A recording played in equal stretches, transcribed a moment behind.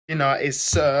Is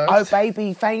served. Oh,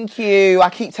 baby, thank you. I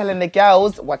keep telling the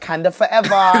girls, Wakanda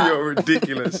forever. You're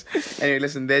ridiculous. Anyway,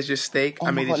 listen, there's your steak.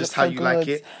 I made it just how you like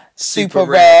it. Super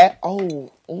rare. Oh,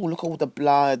 look at all the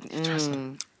blood.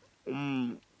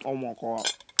 Oh, my God.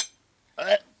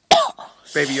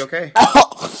 Baby, you okay?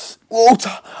 Water.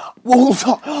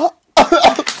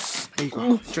 Here you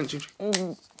go. Drink.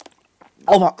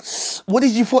 Oh, my. What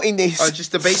did you put in this?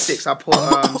 Just the basics. I put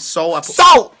salt.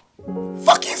 Salt!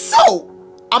 Fucking salt!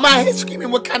 I'm out here screaming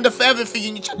Wakanda forever for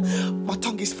you. My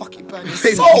tongue is fucking burning.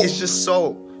 Baby, Salt! it's just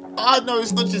salt. I know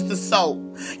it's not just the salt.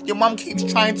 Your mum keeps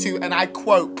trying to, and I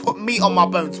quote, put meat on my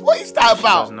bones. What is that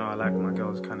about? She does know I like my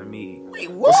girls kind of meaty. Wait,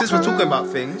 what? Well, since we're talking about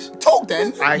things, talk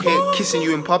then. I hate kissing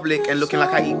you in public and looking like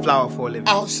I eat flour for a living.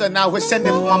 Oh, so now we're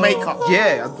sending for my makeup.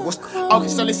 Yeah. Okay,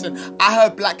 so listen. I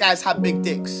heard black guys have big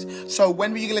dicks. So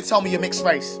when were you gonna tell me you're mixed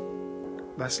race?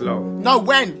 That's low. No,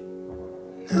 when?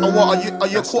 Or what? Are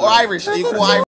you quarter Irish? Are you quarter Irish?